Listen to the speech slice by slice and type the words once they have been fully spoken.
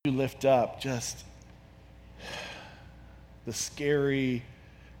You lift up just the scary,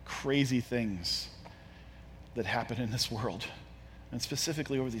 crazy things that happen in this world, and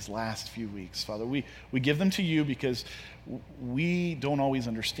specifically over these last few weeks. Father, we give them to you because we don't always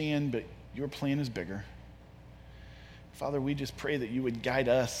understand, but your plan is bigger. Father, we just pray that you would guide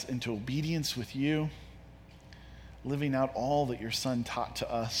us into obedience with you, living out all that your Son taught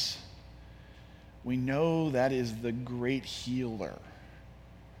to us. We know that is the great healer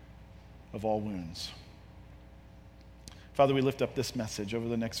of all wounds. Father, we lift up this message over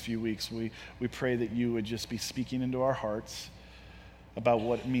the next few weeks. We pray that you would just be speaking into our hearts about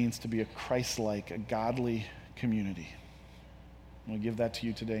what it means to be a Christ-like, a godly community. And we give that to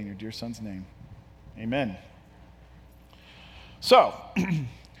you today in your dear Son's name. Amen. So,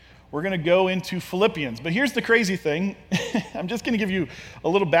 we're going to go into Philippians. But here's the crazy thing. I'm just going to give you a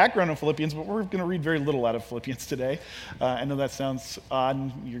little background on Philippians, but we're going to read very little out of Philippians today. I know that sounds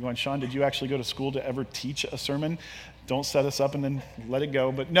odd. You're going, Sean, did you actually go to school to ever teach a sermon? Don't set us up and then let it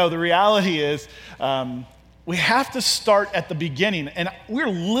go. But no, the reality is we have to start at the beginning. And we're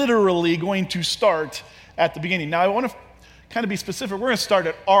literally going to start at the beginning. Now, I want to kind of be specific. We're going to start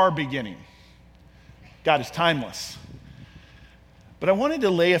at our beginning. God is timeless. But I wanted to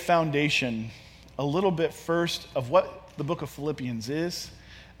lay a foundation a little bit first of what the book of Philippians is,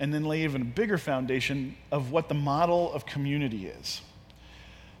 and then lay even a bigger foundation of what the model of community is.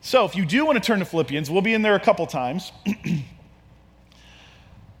 So if you do want to turn to Philippians, we'll be in there a couple times.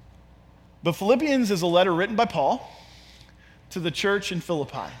 But Philippians is a letter written by Paul to the church in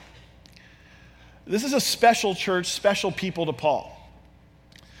Philippi. This is a special church, special people to Paul.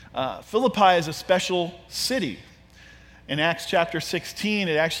 Philippi is a special city. In Acts chapter 16,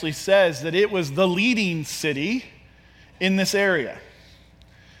 it actually says that it was the leading city in this area.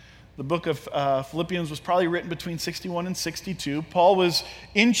 The book of Philippians was probably written between 61 and 62. Paul was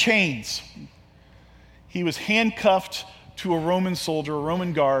in chains. He was handcuffed to a Roman soldier, a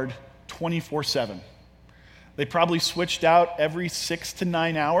Roman guard, 24/7. They probably switched out every 6 to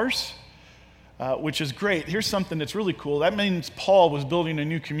 9 hours, which is great. Here's something that's really cool. That means Paul was building a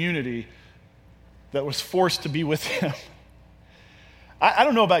new community that was forced to be with him. I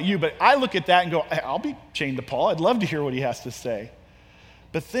don't know about you, but I look at that and go, I'll be chained to Paul. I'd love to hear what he has to say.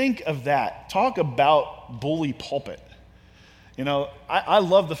 But think of that. Talk about bully pulpit. You know, I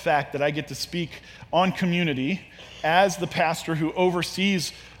love the fact that I get to speak on community as the pastor who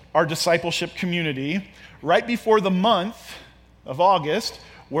oversees our discipleship community right before the month of August,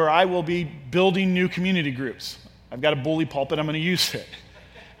 where I will be building new community groups. I've got a bully pulpit. I'm going to use it.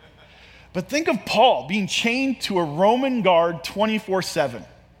 But think of Paul being chained to a Roman guard 24/7. And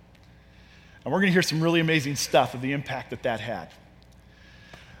we're going to hear some really amazing stuff of the impact that had.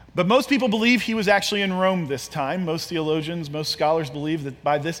 But most people believe he was actually in Rome this time. Most theologians, most scholars believe that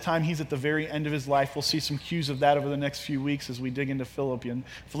by this time he's at the very end of his life. We'll see some cues of that over the next few weeks as we dig into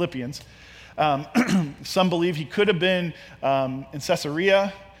Philippians. Some believe he could have been in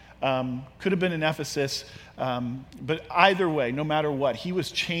Caesarea, could have been in Ephesus. But either way, no matter what, he was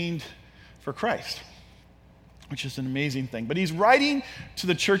chained for Christ, which is an amazing thing. But he's writing to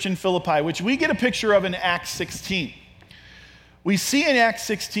the church in Philippi, which we get a picture of in Acts 16. We see in Acts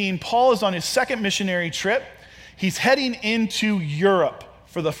 16, Paul is on his second missionary trip. He's heading into Europe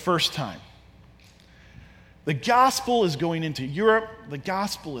for the first time. The gospel is going into Europe. The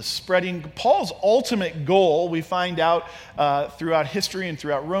gospel is spreading. Paul's ultimate goal, we find out throughout history and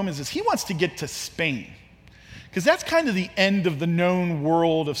throughout Romans, is he wants to get to Spain. Because that's kind of the end of the known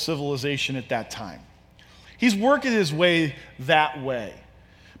world of civilization at that time. He's working his way that way.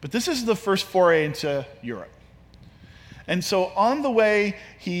 But this is the first foray into Europe. And so on the way,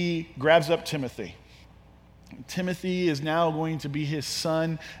 he grabs up Timothy. Timothy is now going to be his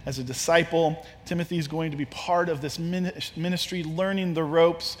son as a disciple. Timothy is going to be part of this ministry, learning the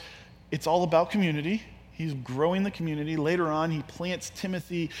ropes. It's all about community. He's growing the community. Later on, he plants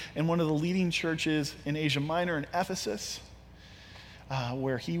Timothy in one of the leading churches in Asia Minor in Ephesus,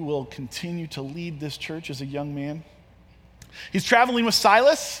 where he will continue to lead this church as a young man. He's traveling with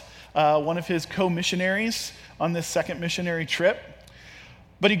Silas, one of his co-missionaries on this second missionary trip.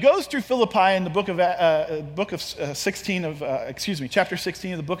 But he goes through Philippi in the chapter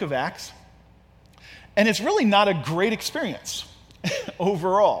 16 of the book of Acts, and it's really not a great experience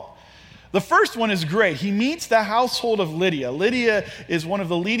overall. The first one is great. He meets the household of Lydia. Lydia is one of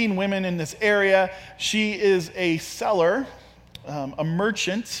the leading women in this area. She is a seller, a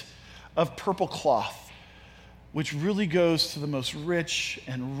merchant of purple cloth, which really goes to the most rich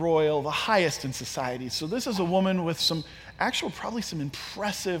and royal, the highest in society. So this is a woman with probably some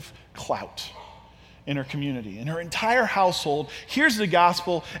impressive clout in her community. And her entire household hears the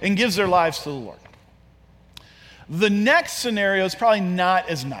gospel and gives their lives to the Lord. The next scenario is probably not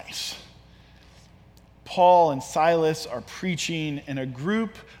as nice. Paul and Silas are preaching, and a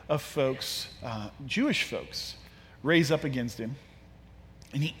group of folks, Jewish folks, raise up against him,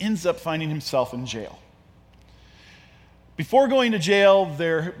 and he ends up finding himself in jail. Before going to jail,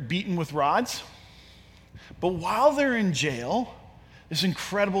 they're beaten with rods, but while they're in jail, this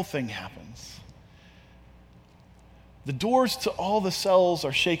incredible thing happens. The doors to all the cells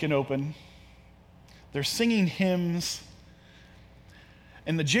are shaken open. They're singing hymns.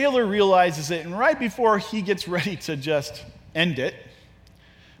 And the jailer realizes it, and right before he gets ready to just end it,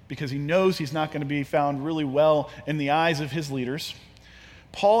 because he knows he's not going to be found really well in the eyes of his leaders,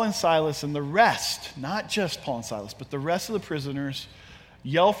 Paul and Silas and the rest, not just Paul and Silas, but the rest of the prisoners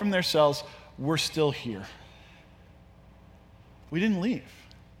yell from their cells, "We're still here. We didn't leave."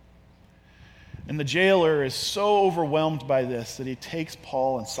 And the jailer is so overwhelmed by this that he takes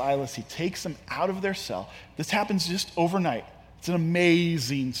Paul and Silas, he takes them out of their cell. This happens just overnight. It's an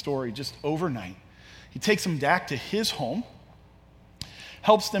amazing story, just overnight. He takes them back to his home,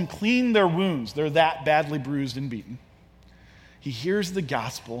 helps them clean their wounds. They're that badly bruised and beaten. He hears the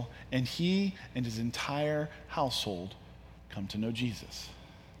gospel, and he and his entire household come to know Jesus.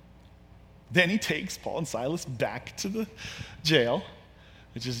 Then he takes Paul and Silas back to the jail,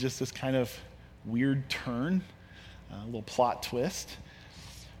 which is just this kind of weird turn, a little plot twist.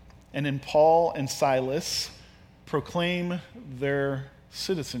 And then Paul and Silas proclaim their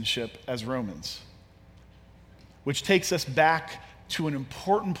citizenship as Romans, which takes us back to an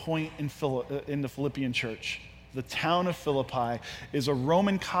important point in the Philippian church. The town of Philippi is a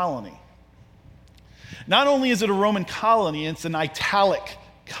Roman colony. Not only is it a Roman colony, it's an italic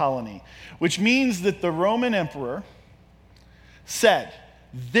colony, which means that the Roman emperor said,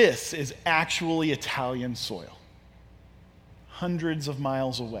 "This is actually Italian soil," hundreds of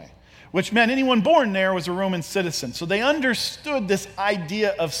miles away, which meant anyone born there was a Roman citizen. So they understood this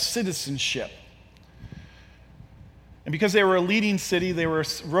idea of citizenship. And because they were a leading city, they were a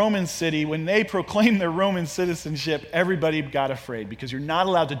Roman city, when they proclaimed their Roman citizenship, everybody got afraid, because you're not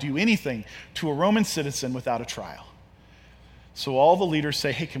allowed to do anything to a Roman citizen without a trial. So all the leaders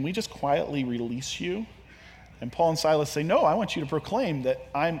say, "Hey, can we just quietly release you?" And Paul and Silas say, "No, I want you to proclaim that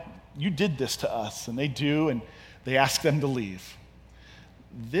you did this to us." And they do, and they ask them to leave.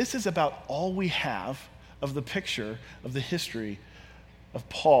 This is about all we have of the picture of the history of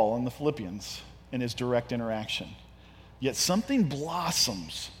Paul and the Philippians and his direct interaction. Yet something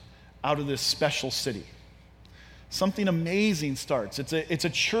blossoms out of this special city. Something amazing starts. It's a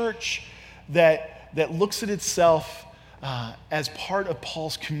church that looks at itself as part of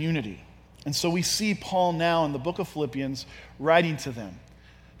Paul's community. And so we see Paul now in the book of Philippians writing to them.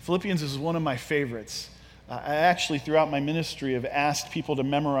 Philippians is one of my favorites. I actually, throughout my ministry, have asked people to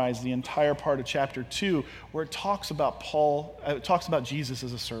memorize the entire part of chapter 2, where it talks about Jesus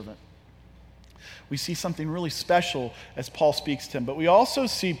as a servant. We see something really special as Paul speaks to him, but we also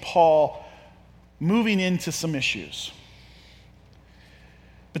see Paul moving into some issues.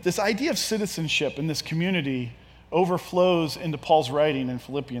 But this idea of citizenship in this community overflows into Paul's writing in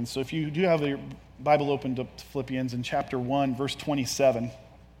Philippians. So if you do have your Bible open to Philippians in chapter 1, verse 27,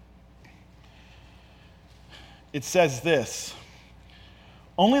 it says this: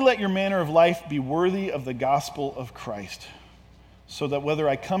 "Only let your manner of life be worthy of the gospel of Christ, so that whether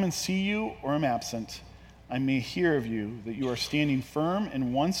I come and see you or am absent, I may hear of you that you are standing firm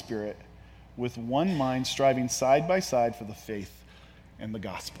in one spirit, with one mind, striving side by side for the faith and the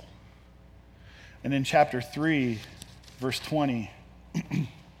gospel." And in chapter 3, verse 20,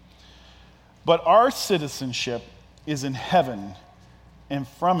 "But our citizenship is in heaven, and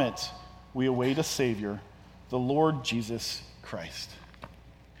from it we await a Savior, the Lord Jesus Christ."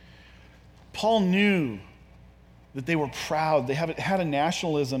 Paul knew that they were proud. They had a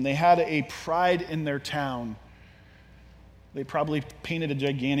nationalism. They had a pride in their town. They probably painted a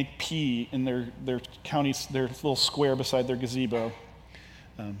gigantic P in their county, their little square beside their gazebo.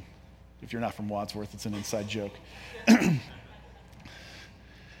 If you're not from Wadsworth, it's an inside joke.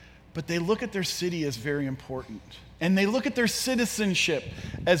 But they look at their city as very important. And they look at their citizenship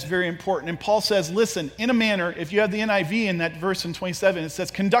as very important. And Paul says, listen, in a manner, if you have the NIV in that verse in 27, it says,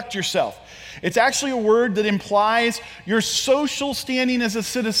 conduct yourself. It's actually a word that implies your social standing as a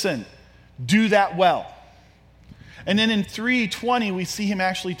citizen. Do that well. And then in 3:20, we see him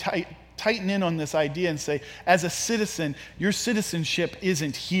actually tighten in on this idea and say, as a citizen, your citizenship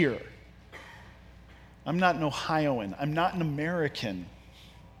isn't here. I'm not an Ohioan. I'm not an American.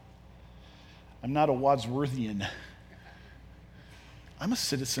 I'm not a Wadsworthian. I'm a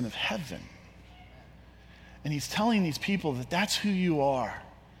citizen of heaven. And he's telling these people that that's who you are.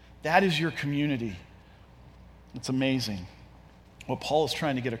 That is your community. It's amazing what Paul is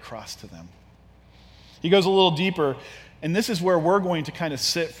trying to get across to them. He goes a little deeper, and this is where we're going to kind of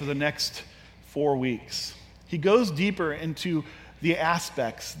sit for the next 4 weeks. He goes deeper into the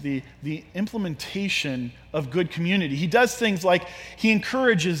aspects, the implementation of good community. He does things like he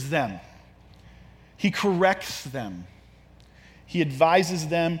encourages them, he corrects them, he advises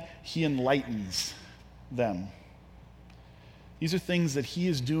them, he enlightens them. These are things that he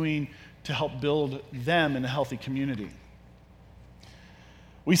is doing to help build them in a healthy community.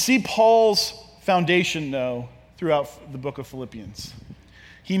 We see Paul's foundation, though, throughout the book of Philippians.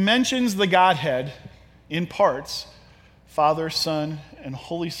 He mentions the Godhead in parts, Father, Son, and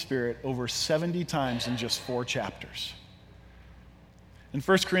Holy Spirit, over 70 times in just 4 chapters. In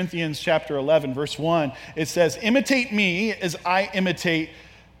 1 Corinthians chapter 11, verse 1, it says, "Imitate me as I imitate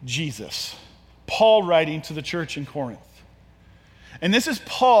Jesus." Paul writing to the church in Corinth. And this is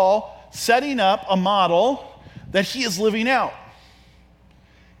Paul setting up a model that he is living out.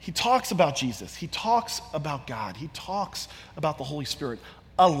 He talks about Jesus. He talks about God. He talks about the Holy Spirit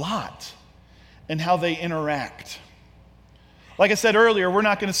a lot and how they interact. Like I said earlier, we're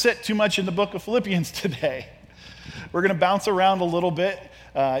not going to sit too much in the book of Philippians today. We're going to bounce around a little bit.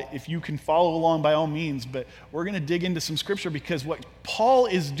 If you can follow along, by all means, but we're going to dig into some scripture because what Paul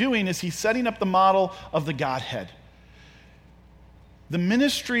is doing is he's setting up the model of the Godhead. The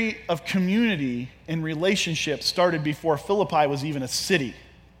ministry of community and relationship started before Philippi was even a city.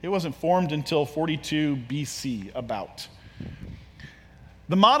 It wasn't formed until 42 BC, about.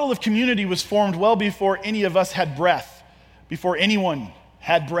 The model of community was formed well before any of us had breath, before anyone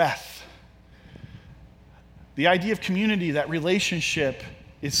had breath. The idea of community, that relationship,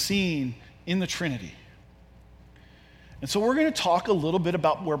 is seen in the Trinity. And so we're going to talk a little bit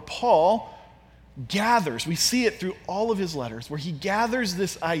about where Paul gathers, we see it through all of his letters, where he gathers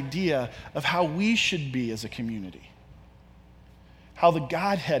this idea of how we should be as a community, how the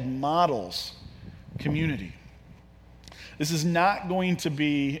Godhead models community. This is not going to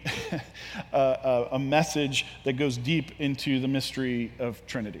be a message that goes deep into the mystery of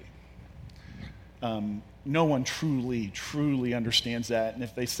Trinity. No one truly understands that. And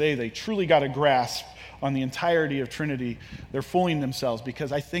if they say they truly got a grasp on the entirety of Trinity, they're fooling themselves,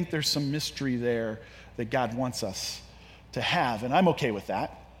 because I think there's some mystery there that God wants us to have. And I'm okay with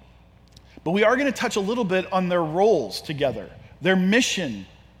that. But we are going to touch a little bit on their roles together, their mission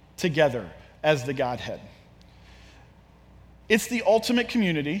together as the Godhead. It's the ultimate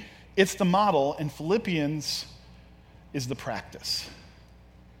community, it's the model, and Philippians is the practice.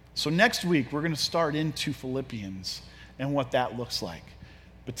 So next week, we're going to start into Philippians and what that looks like.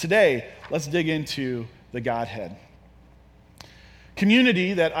 But today, let's dig into the Godhead.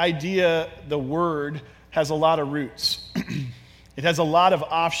 Community, that idea, the word, has a lot of roots. It has a lot of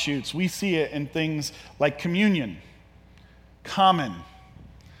offshoots. We see it in things like communion, common.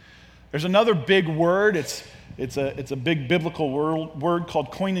 There's another big word. It's a big biblical word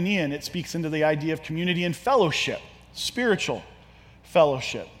called koinonia, and it speaks into the idea of community and fellowship, spiritual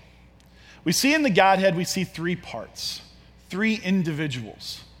fellowship. We see in the Godhead, we see 3 parts, 3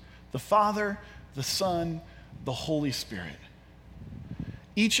 individuals: the Father, the Son, the Holy Spirit.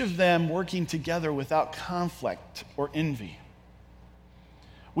 Each of them working together without conflict or envy.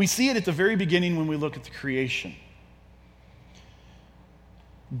 We see it at the very beginning when we look at the creation.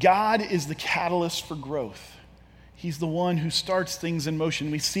 God is the catalyst for growth. He's the one who starts things in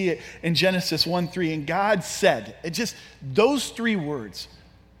motion. We see it in Genesis 1:3. And God said, it just, those 3 words.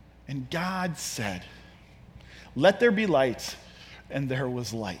 And God said, "Let there be light," and there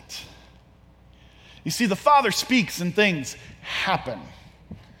was light. You see, the Father speaks and things happen.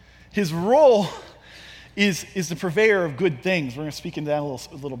 His role is the purveyor of good things. We're going to speak into that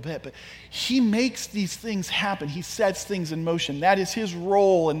a little bit. But he makes these things happen. He sets things in motion. That is his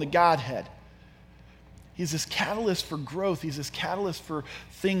role in the Godhead. He's this catalyst for growth. He's this catalyst for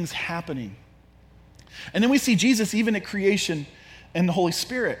things happening. And then we see Jesus even at creation and the Holy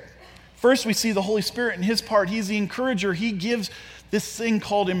Spirit. First, we see the Holy Spirit in his part. He's the encourager. He gives this thing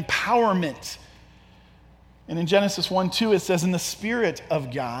called empowerment. And in Genesis 1:2, it says, "And the Spirit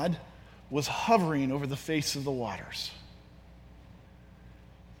of God was hovering over the face of the waters."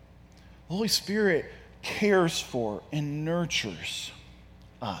 The Holy Spirit cares for and nurtures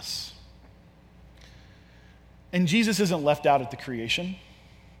us. And Jesus isn't left out at the creation.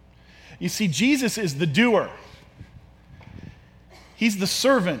 You see, Jesus is the doer. He's the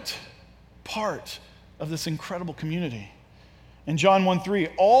servant part of this incredible community. In John 1:3,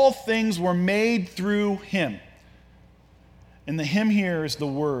 all things were made through him. And the him here is the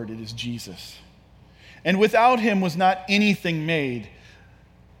Word, it is Jesus. And without him was not anything made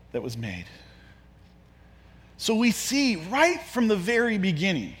that was made. So we see right from the very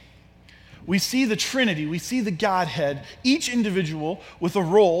beginning, we see the Trinity, we see the Godhead, each individual with a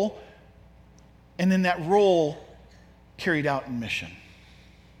role, and then that role carried out in mission.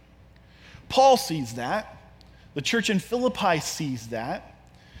 Paul sees that. The church in Philippi sees that.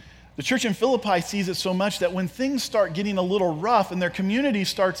 The church in Philippi sees it so much that when things start getting a little rough and their community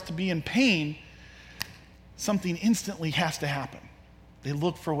starts to be in pain, something instantly has to happen. They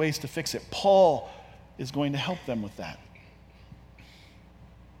look for ways to fix it. Paul is going to help them with that.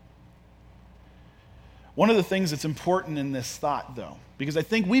 One of the things that's important in this thought, though, because I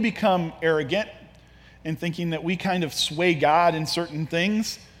think we become arrogant in thinking that we kind of sway God in certain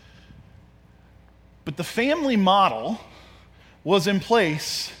things, but the family model was in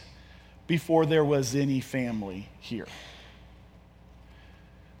place before there was any family here.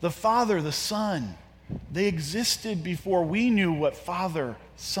 The Father, the Son, they existed before we knew what father,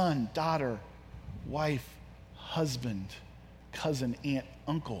 son, daughter, wife, husband, cousin, aunt,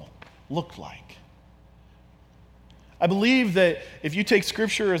 uncle looked like. I believe that if you take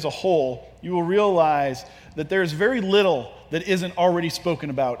Scripture as a whole, you will realize that there's very little that isn't already spoken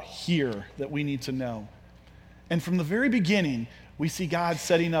about here that we need to know. And from the very beginning, we see God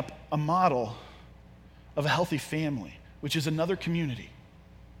setting up a model of a healthy family, which is another community.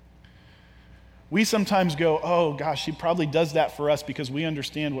 We sometimes go, oh gosh, he probably does that for us because we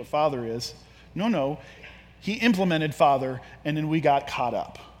understand what Father is. No, he implemented Father and then we got caught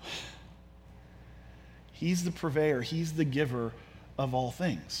up. He's the purveyor, he's the giver of all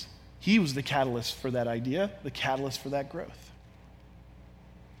things. He was the catalyst for that idea, the catalyst for that growth.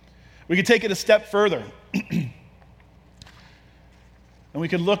 We could take it a step further. And we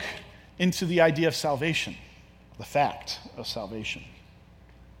could look into the idea of salvation, the fact of salvation.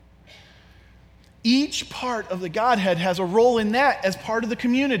 Each part of the Godhead has a role in that as part of the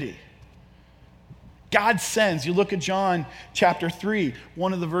community. God sends. You look at John chapter 3,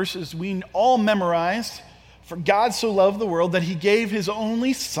 one of the verses we all memorized. For God so loved the world that he gave his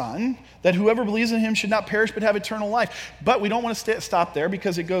only Son, that whoever believes in him should not perish but have eternal life. But we don't want to stop there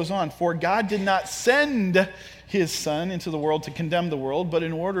because it goes on. For God did not send his Son into the world to condemn the world, but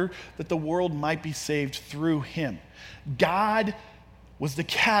in order that the world might be saved through him. God was the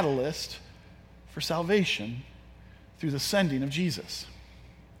catalyst for salvation through the sending of Jesus.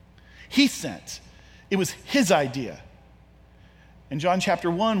 He sent. It was his idea. In John chapter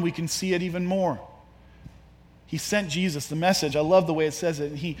 1, we can see it even more. He sent Jesus, the message. I love the way it says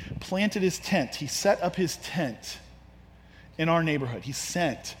it. He planted his tent. He set up his tent in our neighborhood. He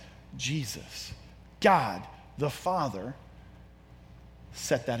sent Jesus. God, the Father,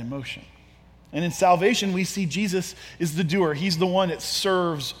 set that in motion. And in salvation, we see Jesus is the doer. He's the one that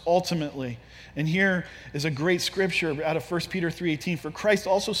serves ultimately. And here is a great scripture out of 1 Peter 3:18. For Christ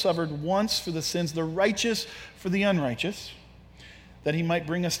also suffered once for the sins, the righteous for the unrighteous, that he might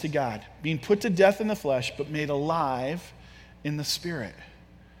bring us to God, being put to death in the flesh, but made alive in the Spirit.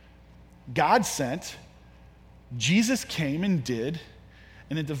 God sent, Jesus came and did,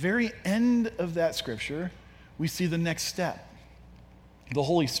 and at the very end of that scripture, we see the next step. The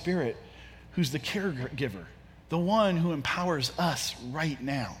Holy Spirit, who's the caregiver, the one who empowers us right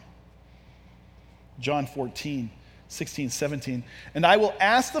now. John 14, 16, 17. And I will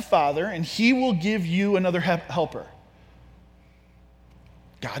ask the Father, and he will give you another helper.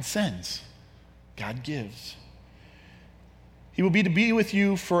 God sends. God gives. He will be to be with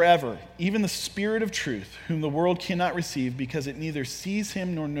you forever, even the Spirit of truth, whom the world cannot receive because it neither sees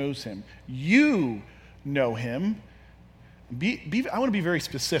him nor knows him. You know him. I want to be very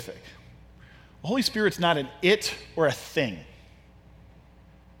specific. The Holy Spirit's not an it or a thing.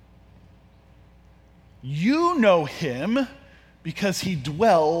 You know him because he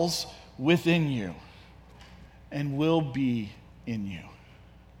dwells within you and will be in you.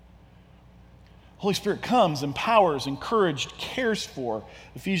 Holy Spirit comes, empowers, encouraged, cares for.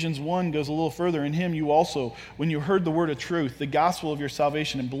 Ephesians 1 goes a little further. In him you also, when you heard the word of truth, the gospel of your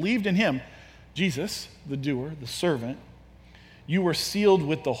salvation, and believed in him, Jesus, the doer, the servant, you were sealed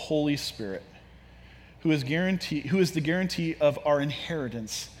with the Holy Spirit, who is the guarantee of our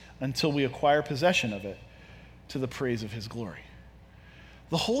inheritance until we acquire possession of it to the praise of his glory.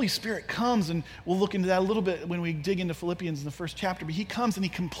 The Holy Spirit comes, and we'll look into that a little bit when we dig into Philippians in the first chapter, but he comes and he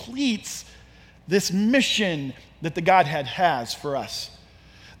completes this mission that the Godhead has for us.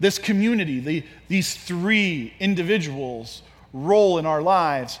 This community, these three individuals' role in our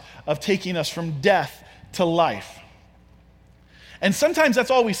lives of taking us from death to life. And sometimes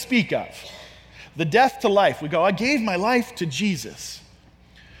that's all we speak of. The death to life. We go, I gave my life to Jesus.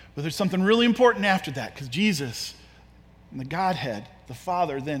 But there's something really important after that, because Jesus and the Godhead, the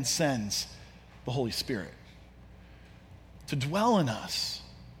Father, then sends the Holy Spirit to dwell in us,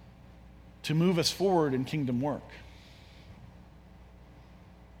 to move us forward in kingdom work.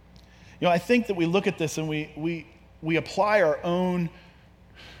 I think that we look at this and we apply our own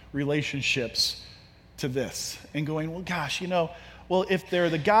relationships to this and going, well, gosh, if they're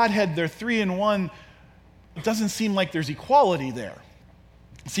the Godhead, they're three in one, it doesn't seem like there's equality there.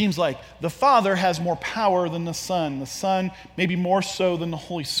 It seems like the Father has more power than the Son maybe more so than the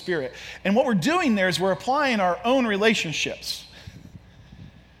Holy Spirit. And what we're doing there is we're applying our own relationships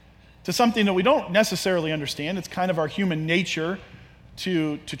to something that we don't necessarily understand. It's kind of our human nature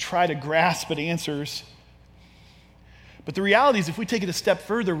to try to grasp at answers. But the reality is, if we take it a step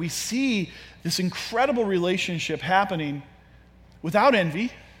further, we see this incredible relationship happening without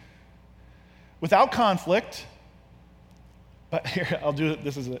envy, without conflict. But here, I'll do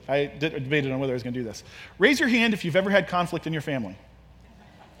it. I debated on whether I was going to do this. Raise your hand if you've ever had conflict in your family.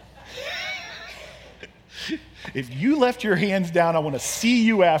 If you left your hands down, I want to see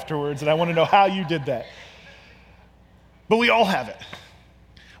you afterwards, and I want to know how you did that. But we all have it.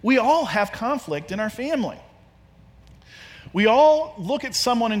 We all have conflict in our family. We all look at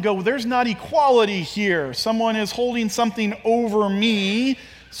someone and go, well, there's not equality here. Someone is holding something over me,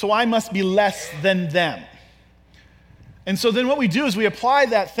 so I must be less than them. And so then what we do is we apply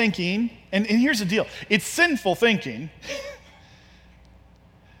that thinking, and here's the deal. It's sinful thinking.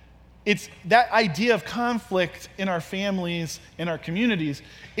 It's that idea of conflict in our families, in our communities.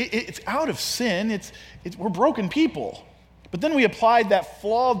 It's out of sin. We're broken people. But then we applied that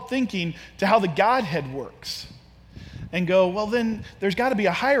flawed thinking to how the Godhead works and go, well, then there's got to be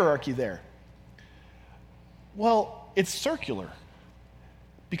a hierarchy there. Well, it's circular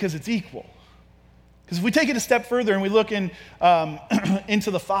because it's equal. Because if we take it a step further and we look into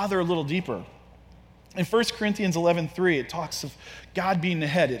the Father a little deeper, in 1 Corinthians 11:3, it talks of God being the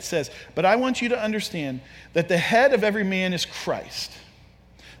head. It says, but I want you to understand that the head of every man is Christ.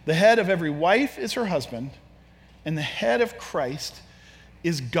 The head of every wife is her husband, and the head of Christ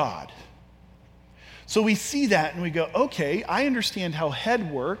is God. So we see that and we go, okay, I understand how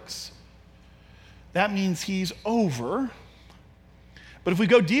head works. That means he's over. But if we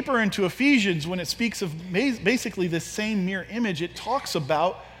go deeper into Ephesians, when it speaks of basically this same mirror image, it talks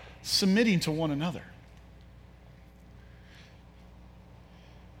about submitting to one another.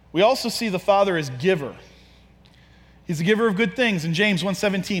 We also see the Father as giver. He's the giver of good things. In James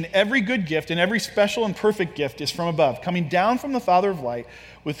 1:17, every good gift and every special and perfect gift is from above, coming down from the Father of light,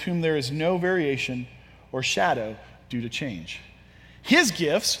 with whom there is no variation or shadow due to change. His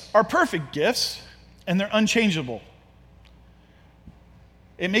gifts are perfect gifts, and they're unchangeable.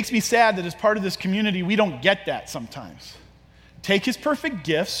 It makes me sad that as part of this community, we don't get that sometimes. Take his perfect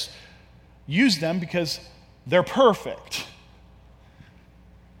gifts, use them because they're perfect.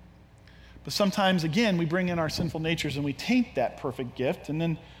 But sometimes, again, we bring in our sinful natures and we taint that perfect gift, and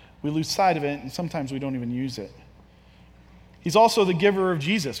then we lose sight of it, and sometimes we don't even use it. He's also the giver of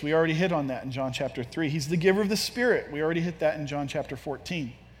Jesus. We already hit on that in John chapter 3. He's the giver of the Spirit. We already hit that in John chapter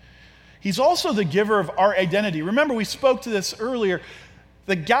 14. He's also the giver of our identity. Remember, we spoke to this earlier,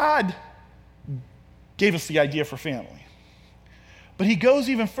 that God gave us the idea for family. But he goes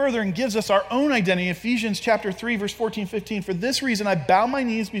even further and gives us our own identity. Ephesians chapter 3, verse 14, 15. For this reason I bow my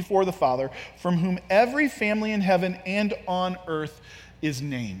knees before the Father, from whom every family in heaven and on earth is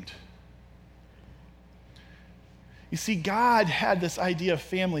named. You see, God had this idea of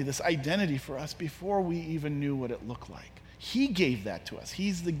family, this identity for us before we even knew what it looked like. He gave that to us.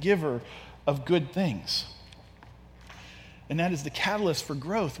 He's the giver of good things. And that is the catalyst for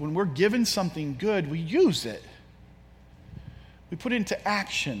growth. When we're given something good, we use it. We put it into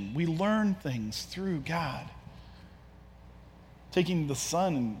action. We learn things through God. Taking the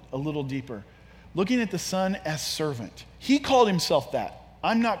Son a little deeper. Looking at the Son as servant. He called himself that.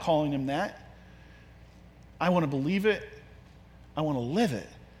 I'm not calling him that. I want to believe it. I want to live it.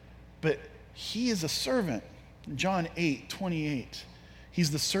 But he is a servant. John 8:28.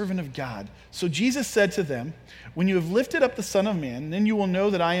 He's the servant of God. So Jesus said to them, when you have lifted up the Son of Man, then you will know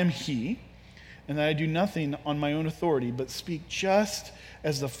that I am he, and that I do nothing on my own authority, but speak just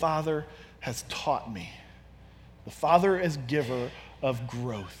as the Father has taught me. The Father as giver of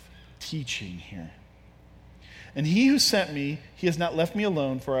growth, teaching here. And he who sent me, he has not left me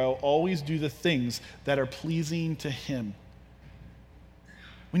alone, for I will always do the things that are pleasing to him.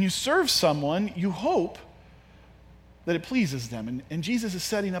 When you serve someone, you hope that it pleases them. And Jesus is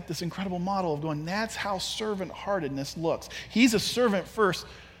setting up this incredible model of going, that's how servant-heartedness looks. He's a servant first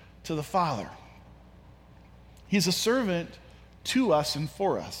to the Father. He's a servant to us and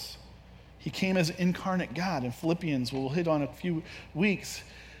for us. He came as incarnate God. In Philippians, we'll hit on a few weeks.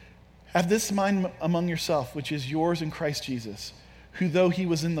 Have this mind among yourself, which is yours in Christ Jesus, who though he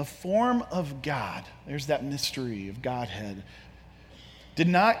was in the form of God, there's that mystery of Godhead, did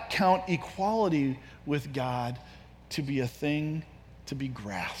not count equality with God to be a thing to be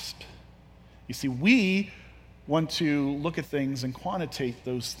grasped. You see, we want to look at things and quantitate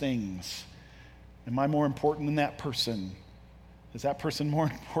those things. Am I more important than that person? Is that person more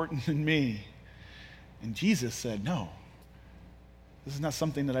important than me? And Jesus said, no, this is not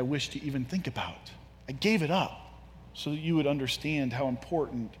something that I wish to even think about. I gave it up so that you would understand how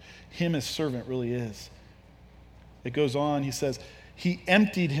important him as servant really is. It goes on, he says, he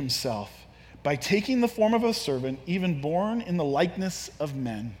emptied himself by taking the form of a servant, even born in the likeness of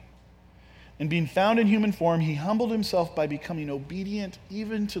men. And being found in human form, he humbled himself by becoming obedient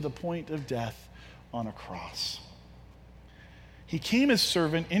even to the point of death on a cross. He came as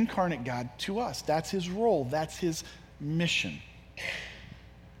servant, incarnate God, to us. That's his role. That's his mission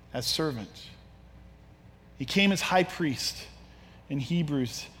as servant. He came as high priest. In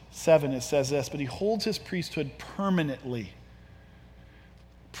Hebrews 7, it says this, but he holds his priesthood permanently.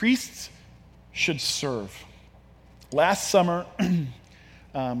 Priests should serve. Last summer,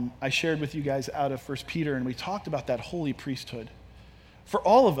 I shared with you guys out of 1 Peter, and we talked about that holy priesthood for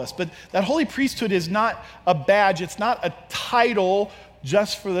all of us. But that holy priesthood is not a badge. It's not a title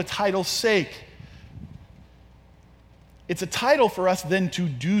just for the title's sake. It's a title for us then to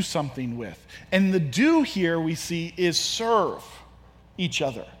do something with. And the do here we see is serve each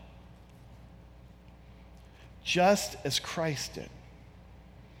other, just as Christ did.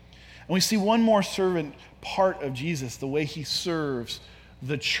 And we see one more servant part of Jesus, the way he serves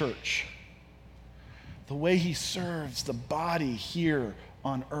the church, the way he serves the body here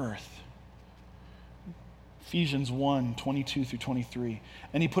on earth. Ephesians 1, 22 through 23.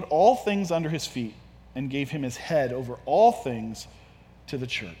 And he put all things under his feet and gave him his head over all things to the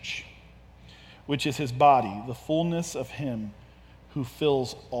church, which is his body, the fullness of him who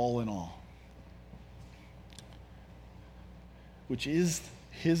fills all in all. Which is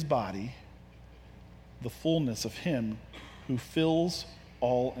his body, the fullness of him who fills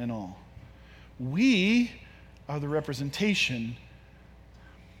all in all. We are the representation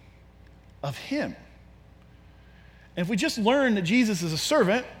of him. And if we just learn that Jesus is a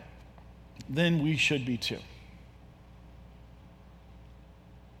servant, then we should be too.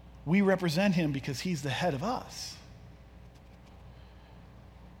 We represent him because he's the head of us.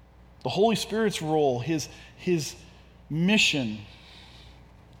 The Holy Spirit's role, his mission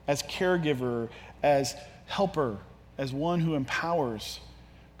as caregiver, as helper, as one who empowers,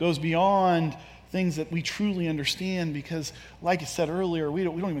 goes beyond things that we truly understand because, like I said earlier, we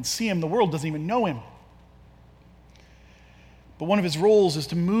don't even see him. The world doesn't even know him. But one of his roles is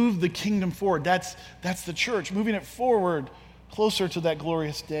to move the kingdom forward. That's the church, moving it forward closer to that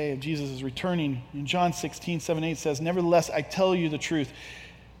glorious day of Jesus' returning. In John 16, 7, 8 says, nevertheless, I tell you the truth.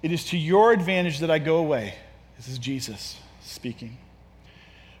 It is to your advantage that I go away. This is Jesus speaking.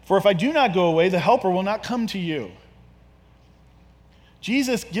 For if I do not go away, the helper will not come to you.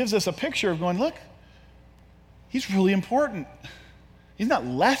 Jesus gives us a picture of going, look, he's really important. He's not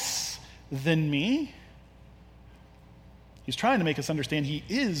less than me. He's trying to make us understand he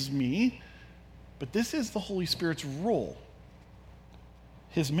is me, but this is the Holy Spirit's role,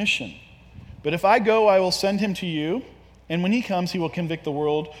 his mission. But if I go, I will send him to you, and when he comes, he will convict the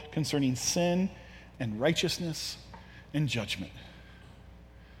world concerning sin and righteousness and judgment.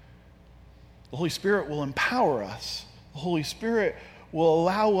 The Holy Spirit will empower us. The Holy Spirit will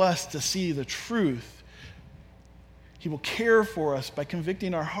allow us to see the truth. He will care for us by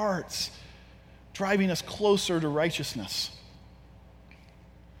convicting our hearts, driving us closer to righteousness.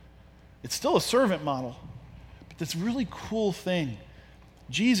 It's still a servant model, but this really cool thing.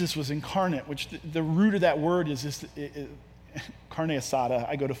 Jesus was incarnate, which the root of that word is this, carne asada.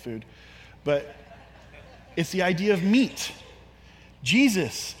 I go to food. But it's the idea of meat.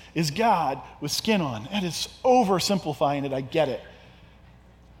 Jesus is God with skin on. That is oversimplifying it, I get it.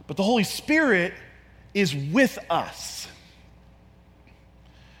 But the Holy Spirit is with us.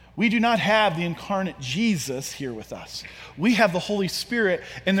 We do not have the incarnate Jesus here with us. We have the Holy Spirit,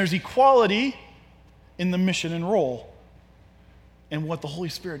 and there's equality in the mission and role and what the Holy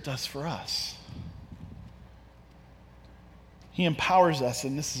Spirit does for us. He empowers us,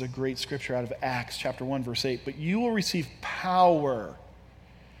 and this is a great scripture out of Acts chapter 1, verse 8. But you will receive power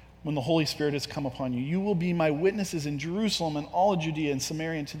when the Holy Spirit has come upon you. You will be my witnesses in Jerusalem and all of Judea and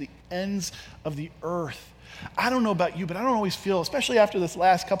Samaria and to the ends of the earth. I don't know about you, but I don't always feel, especially after this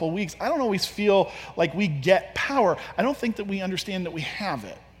last couple of weeks, I don't always feel like we get power. I don't think that we understand that we have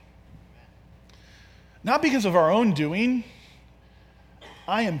it. Not because of our own doing.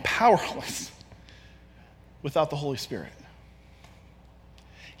 I am powerless without the Holy Spirit.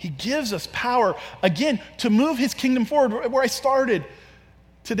 He gives us power, again, to move his kingdom forward. Where I started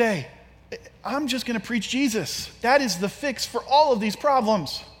today, I'm just going to preach Jesus. That is the fix for all of these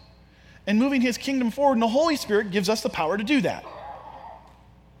problems. And moving his kingdom forward, and the Holy Spirit gives us the power to do that.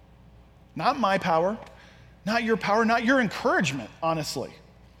 Not my power, not your power, not your encouragement, honestly.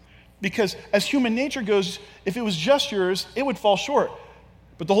 Because as human nature goes, if it was just yours, it would fall short.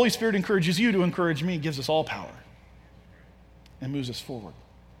 But the Holy Spirit encourages you to encourage me, gives us all power, and moves us forward.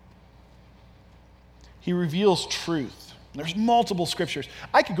 He reveals truth. There's multiple scriptures.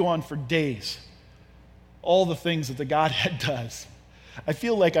 I could go on for days, all the things that the Godhead does. I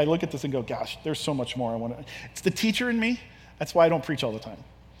feel like I look at this and go, gosh, there's so much more I want to. It's the teacher in me. That's why I don't preach all the time.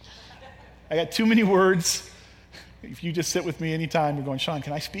 I got too many words. If you just sit with me anytime, you're going, Sean,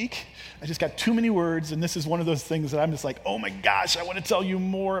 can I speak? I just got too many words, and this is one of those things that I'm just like, oh my gosh, I want to tell you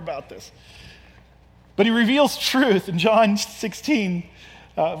more about this. But he reveals truth in John 16,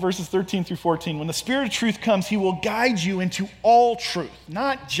 verses 13 through 14. When the Spirit of truth comes, he will guide you into all truth,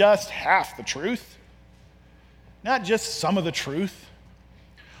 not just half the truth, not just some of the truth,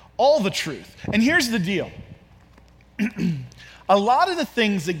 all the truth. And here's the deal. A lot of the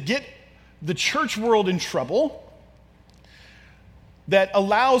things that get the church world in trouble, that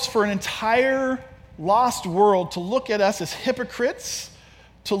allows for an entire lost world to look at us as hypocrites,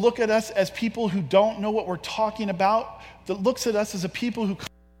 to look at us as people who don't know what we're talking about, that looks at us as a people who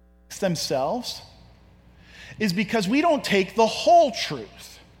contradict themselves, is because we don't take the whole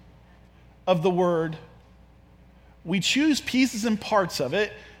truth of the word. We choose pieces and parts of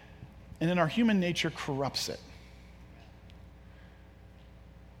it, and then our human nature corrupts it.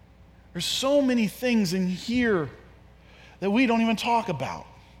 There's so many things in here that we don't even talk about.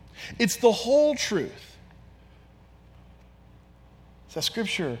 It's the whole truth. It's that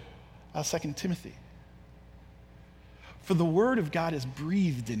scripture, 2 Timothy. For the word of God is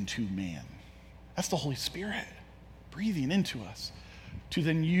breathed into man. That's the Holy Spirit breathing into us to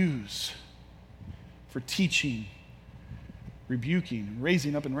then use for teaching, rebuking, and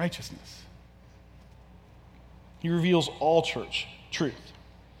raising up in righteousness. He reveals all truth.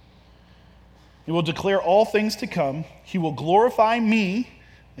 He will declare all things to come. He will glorify me.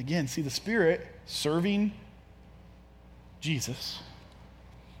 Again, see the Spirit serving Jesus.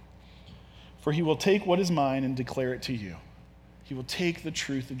 For he will take what is mine and declare it to you. He will take the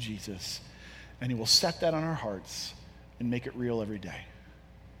truth of Jesus and he will set that on our hearts and make it real every day.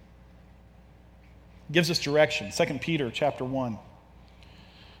 He gives us direction. 2 Peter chapter 1,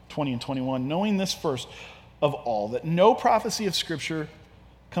 20 and 21. Knowing this first of all, that no prophecy of Scripture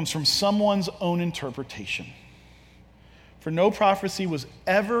comes from someone's own interpretation. For no prophecy was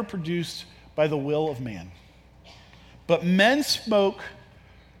ever produced by the will of man. But men spoke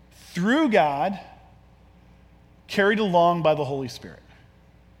through God, carried along by the Holy Spirit.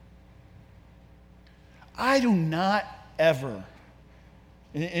 I do not ever,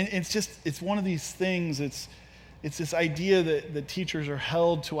 and it's one of these things, it's this idea that the teachers are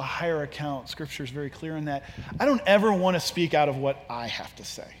held to a higher account. Scripture is very clear in that. I don't ever want to speak out of what I have to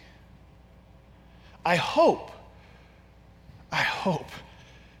say. I hope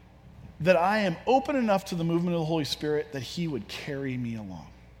that I am open enough to the movement of the Holy Spirit that he would carry me along.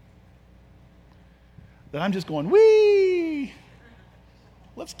 That I'm just going, wee,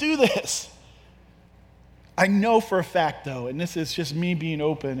 let's do this. I know for a fact, though, and this is just me being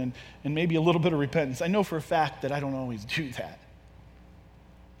open and maybe a little bit of repentance, I know for a fact that I don't always do that.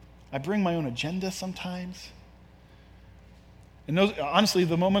 I bring my own agenda sometimes. And those, honestly,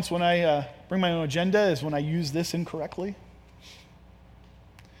 the moments when I bring my own agenda is when I use this incorrectly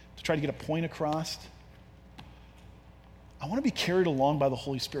to try to get a point across. I want to be carried along by the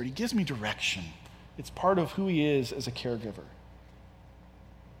Holy Spirit. He gives me direction. It's part of who he is as a caregiver.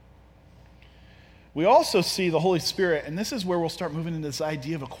 We also see the Holy Spirit, and this is where we'll start moving into this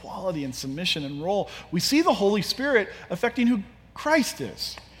idea of equality and submission and role. We see the Holy Spirit affecting who Christ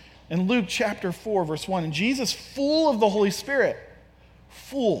is. In Luke chapter 4, verse 1, and Jesus, full of the Holy Spirit,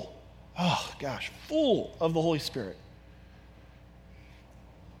 full of the Holy Spirit,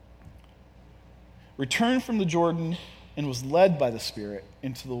 returned from the Jordan and was led by the Spirit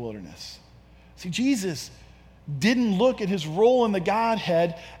into the wilderness. See, Jesus didn't look at his role in the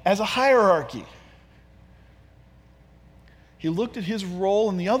Godhead as a hierarchy. He looked at his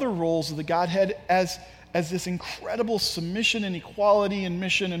role and the other roles of the Godhead as this incredible submission and equality and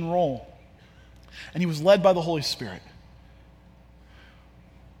mission and role. And he was led by the Holy Spirit.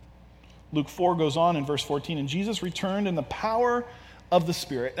 Luke 4 goes on in verse 14, and Jesus returned in the power of the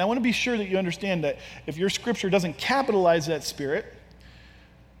Spirit. And I want to be sure that you understand that if your scripture doesn't capitalize that Spirit,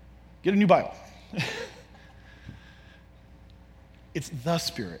 get a new Bible. It's the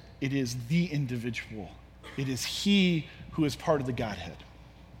Spirit. It is the individual. It is he who is part of the Godhead.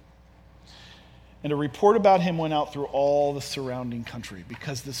 And a report about him went out through all the surrounding country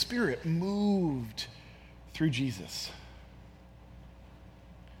because the Spirit moved through Jesus.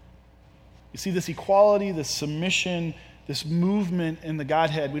 You see, this equality, this submission, this movement in the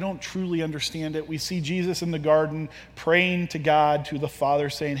Godhead, we don't truly understand it. We see Jesus in the garden praying to God, to the Father,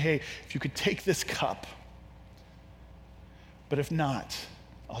 saying, hey, if you could take this cup, but if not,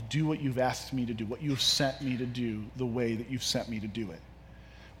 I'll do what you've asked me to do, what you've sent me to do, the way that you've sent me to do it.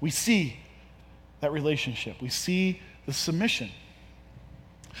 We see that relationship. We see the submission.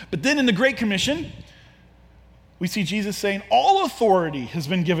 But then in the Great Commission, we see Jesus saying, all authority has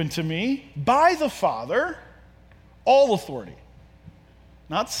been given to me by the Father, all authority.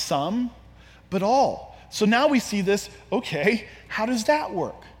 Not some, but all. So now we see this, okay, how does that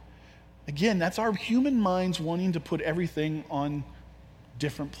work? Again, that's our human minds wanting to put everything on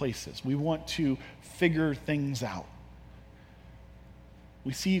different places. We want to figure things out.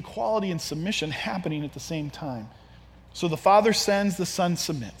 We see equality and submission happening at the same time. So the Father sends, the Son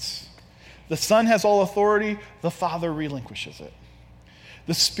submits. The Son has all authority, the Father relinquishes it.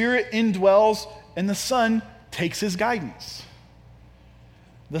 The Spirit indwells, and the Son takes his guidance.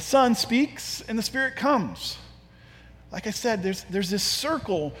 The Son speaks, and the Spirit comes. Like I said, there's this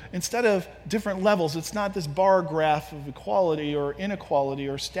circle instead of different levels. It's not this bar graph of equality or inequality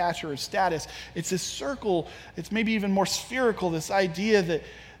or stature or status. It's this circle. It's maybe even more spherical, this idea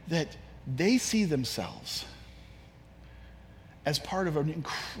that they see themselves as part of an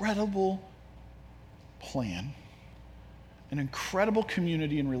incredible plan, an incredible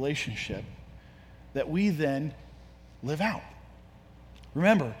community and relationship that we then live out.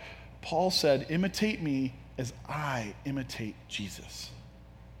 Remember, Paul said, imitate me as I imitate Jesus.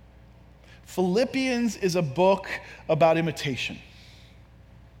 Philippians is a book about imitation.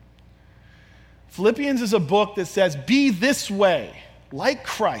 Philippians is a book that says, be this way, like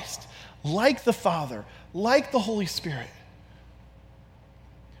Christ, like the Father, like the Holy Spirit.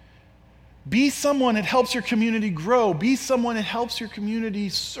 Be someone that helps your community grow. Be someone that helps your community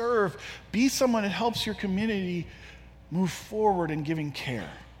serve. Be someone that helps your community move forward in giving care.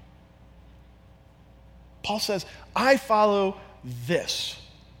 Paul says, I follow this.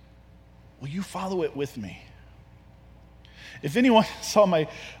 Will you follow it with me? If anyone saw my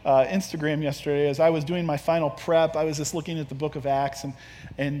Instagram yesterday, as I was doing my final prep, I was just looking at the book of Acts,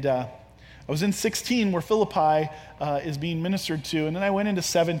 and I was in 16 where Philippi is being ministered to, and then I went into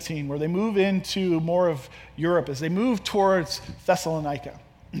 17 where they move into more of Europe as they move towards Thessalonica.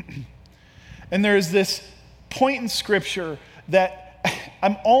 And there's this point in Scripture that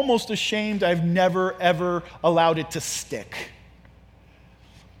I'm almost ashamed I've never, ever allowed it to stick.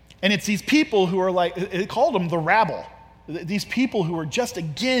 And it's these people who are like, it called them the rabble. These people who are just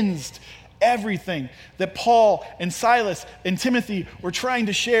against everything that Paul and Silas and Timothy were trying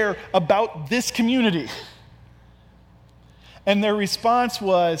to share about this community. And their response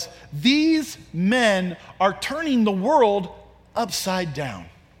was, these men are turning the world upside down.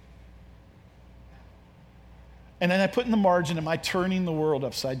 And then I put in the margin, am I turning the world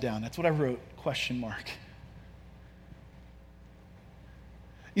upside down? That's what I wrote, question mark.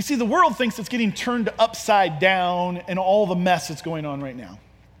 You see, the world thinks it's getting turned upside down and all the mess that's going on right now.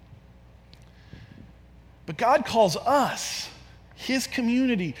 But God calls us, his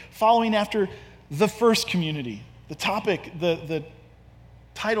community, following after the first community. The topic, the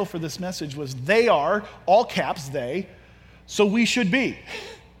title for this message was, they are, all caps, they, so we should be.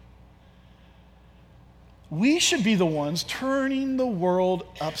 We should be the ones turning the world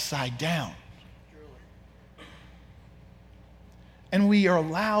upside down. And we are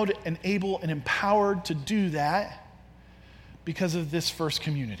allowed and able and empowered to do that because of this first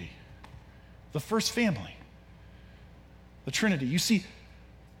community, the first family, the Trinity. You see,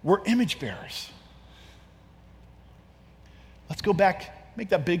 we're image bearers. Let's go back, make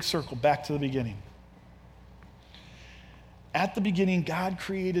that big circle back to the beginning. At the beginning, God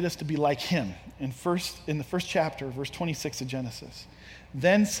created us to be like him. In the first chapter, verse 26 of Genesis.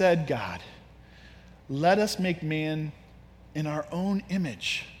 Then said God, let us make man in our own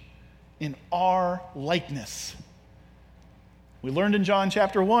image, in our likeness. We learned in John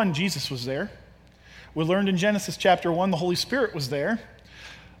chapter 1, Jesus was there. We learned in Genesis chapter 1, the Holy Spirit was there.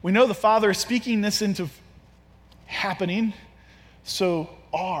 We know the Father is speaking this into happening. So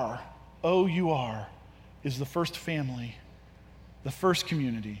O-U-R, is the first family, the first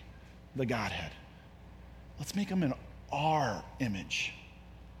community, the Godhead. Let's make them in our image.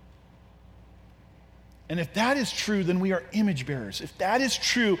 And if that is true, then we are image bearers. If that is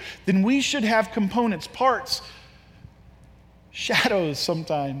true, then we should have components, parts, shadows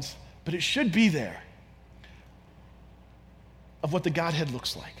sometimes, but it should be there of what the Godhead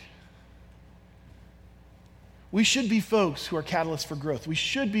looks like. We should be folks who are catalysts for growth. We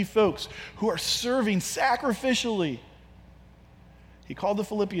should be folks who are serving sacrificially. He called the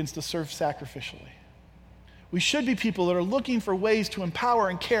Philippians to serve sacrificially. We should be people that are looking for ways to empower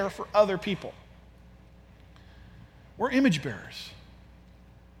and care for other people. We're image bearers.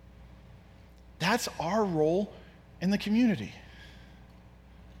 That's our role in the community.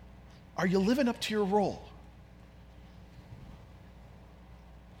 Are you living up to your role?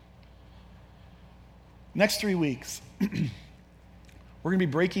 Next 3 weeks, we're going to be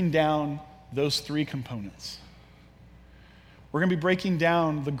breaking down those 3 components. We're going to be breaking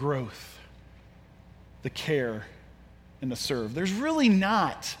down the growth, the care, and the serve. There's really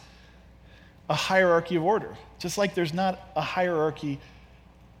not a hierarchy of order, just like there's not a hierarchy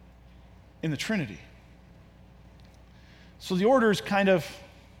in the Trinity. So the order is kind of,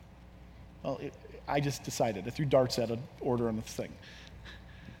 I just decided. I threw darts at an order on the thing.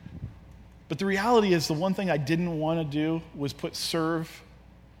 But the reality is the one thing I didn't want to do was put serve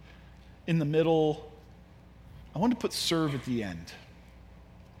in the middle. I wanted to put serve at the end.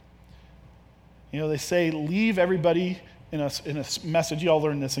 You know, they say leave everybody in a message. You all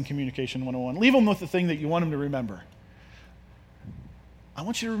learned this in Communication 101. Leave them with the thing that you want them to remember. I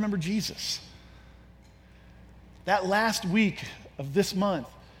want you to remember Jesus. That last week of this month,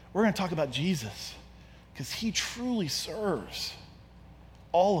 we're going to talk about Jesus because he truly serves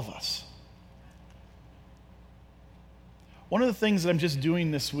all of us. One of the things that I'm just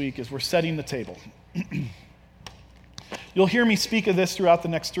doing this week is we're setting the table. You'll hear me speak of this throughout the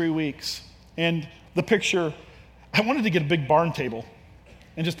next 3 weeks. And the picture, I wanted to get a big barn table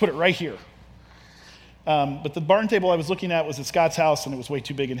and just put it right here. But the barn table I was looking at was at Scott's house, and it was way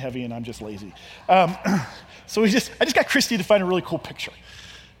too big and heavy, and I'm just lazy. So I just got Christy to find a really cool picture.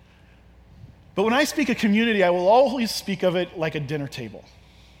 But when I speak of community, I will always speak of it like a dinner table.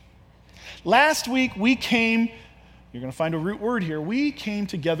 Last week, we came, you're going to find a root word here, we came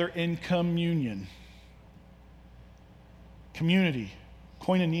together in communion. Community,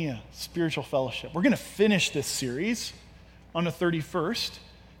 koinonia, spiritual fellowship. We're going to finish this series on the 31st,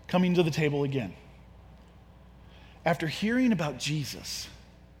 coming to the table again. After hearing about Jesus.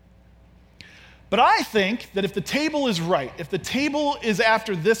 But I think that if the table is right, if the table is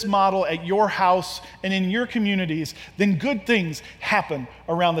after this model at your house and in your communities, then good things happen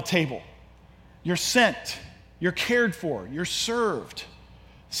around the table. You're sent, you're cared for, you're served.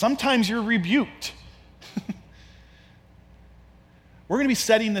 Sometimes you're rebuked. We're going to be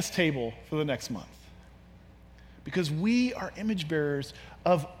setting this table for the next month because we are image bearers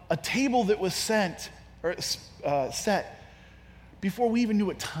of a table that was set before we even knew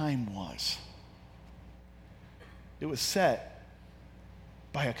what time was. It was set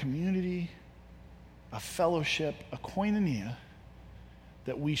by a community, a fellowship, a koinonia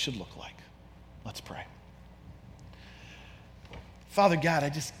that we should look like. Let's pray. Father God,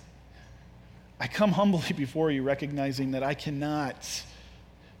 I come humbly before you, recognizing that I cannot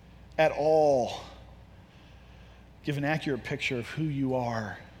at all give an accurate picture of who you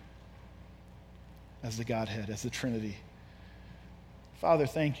are as the Godhead, as the Trinity. Father,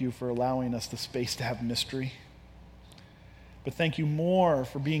 thank you for allowing us the space to have mystery. But thank you more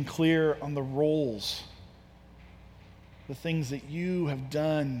for being clear on the roles, the things that you have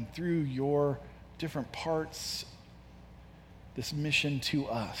done through your different parts, this mission to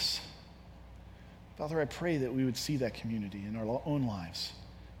us. Father, I pray that we would see that community in our own lives.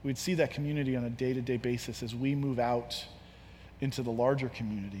 We would see that community on a day-to-day basis as we move out into the larger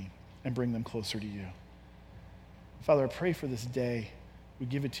community and bring them closer to you. Father, I pray for this day. We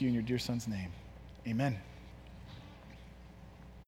give it to you in your dear Son's name. Amen.